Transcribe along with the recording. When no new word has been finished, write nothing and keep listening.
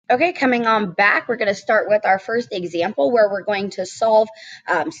Okay, coming on back, we're going to start with our first example where we're going to solve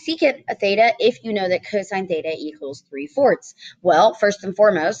secant theta if you know that cosine theta equals 3/4. Well, first and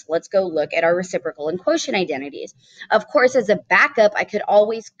foremost, let's go look at our reciprocal and quotient identities. Of course, as a backup, I could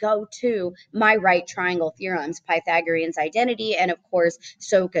always go to my right triangle theorems, Pythagorean's identity, and of course,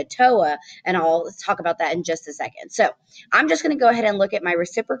 SOHCAHTOA, and I'll talk about that in just a second. So I'm just going to go ahead and look at my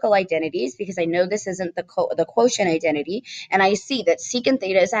reciprocal identities because I know this isn't the quotient identity, and I see that secant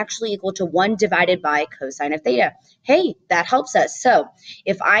theta is actually equal to 1 divided by cosine of theta. Hey, that helps us. So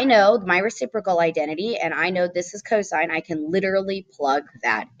if I know my reciprocal identity and I know this is cosine, I can literally plug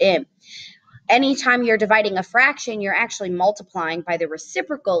that in. Anytime you're dividing a fraction, you're actually multiplying by the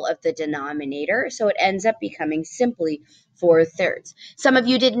reciprocal of the denominator, so it ends up becoming simply 4/3. Some of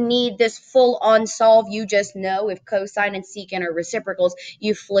you didn't need this full-on solve. You just know if cosine and secant are reciprocals,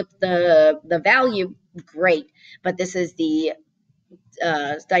 you flip the value, great. But this is the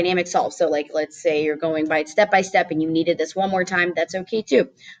dynamic solve. So like, let's say you're going by step and you needed this one more time, that's okay too.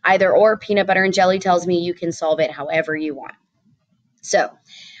 Either or, peanut butter and jelly tells me you can solve it however you want. So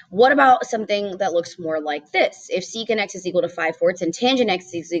what about something that looks more like this? If secant x is equal to 5/4 and tangent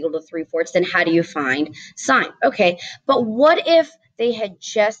x is equal to 3/4, then how do you find sine? Okay, but what if they had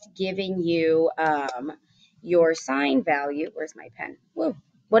just given you your sine value? Where's my pen? Whoa.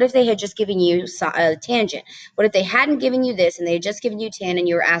 What if they had just given you tangent? What if they hadn't given you this and they had just given you tan and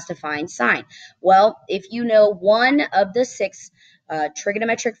you were asked to find sine? Well, if you know one of the 6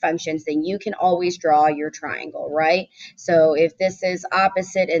 trigonometric functions, then you can always draw your triangle, right? So if this is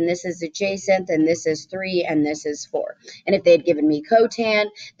opposite and this is adjacent, then this is 3 and this is 4. And if they had given me cotan,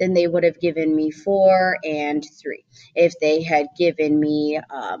 then they would have given me 4 and 3. If they had given me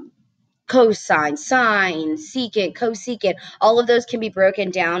cosine, sine, secant, cosecant, all of those can be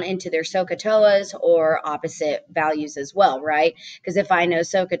broken down into their SOHCAHTOAs or opposite values as well, right? Because if I know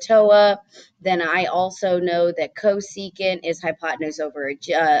SOHCAHTOA, then I also know that cosecant is hypotenuse over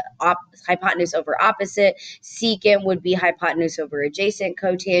opposite. Secant would be hypotenuse over adjacent.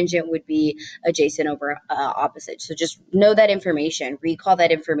 Cotangent would be adjacent over opposite. So just know that information, recall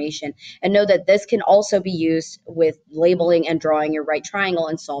that information, and know that this can also be used with labeling and drawing your right triangle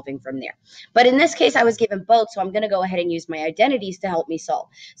and solving from there. But in this case, I was given both, so I'm going to go ahead and use my identities to help me solve.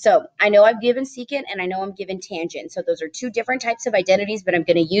 So I know I've given secant and I know I'm given tangent. So those are 2 different types of identities, but I'm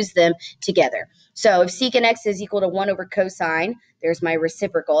going to use them together. So if secant x is equal to 1 over cosine, there's my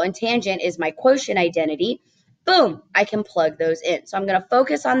reciprocal, and tangent is my quotient identity. Boom, I can plug those in. So I'm going to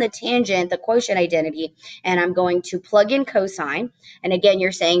focus on the tangent, the quotient identity, and I'm going to plug in cosine. And again,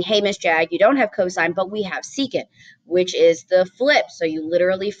 you're saying, hey, Miss Jag, you don't have cosine, but we have secant, which is the flip. So you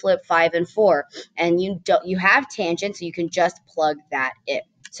literally flip 5 and 4, and you have tangent, so you can just plug that in.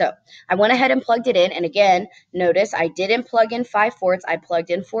 So I went ahead and plugged it in, and again, notice I didn't plug in 5/4, I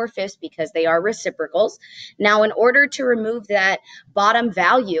plugged in 4/5 because they are reciprocals. Now, in order to remove that bottom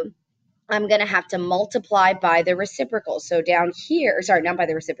value, I'm going to have to multiply by the reciprocal. So down here, sorry, not by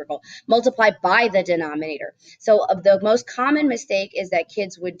the reciprocal, multiply by the denominator. So the most common mistake is that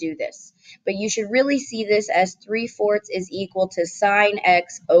kids would do this, but you should really see this as 3/4 is equal to sine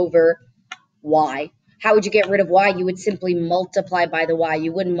x over y. How would you get rid of y? You would simply multiply by the y.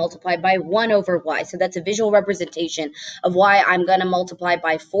 You wouldn't multiply by 1 over y. So that's a visual representation of why I'm going to multiply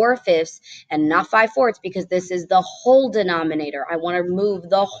by 4/5 and not 5/4 because this is the whole denominator. I want to remove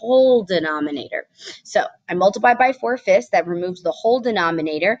the whole denominator. So I multiply by 4/5. That removes the whole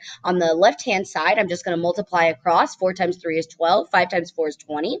denominator. On the left-hand side, I'm just going to multiply across. 4 times 3 is 12. 5 times 4 is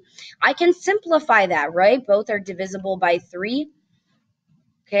 20. I can simplify that, right? Both are divisible by 3.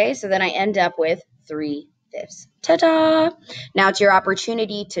 Okay, so then I end up with 3/5. Ta-da! Now it's your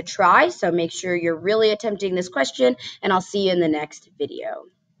opportunity to try, so make sure you're really attempting this question, and I'll see you in the next video.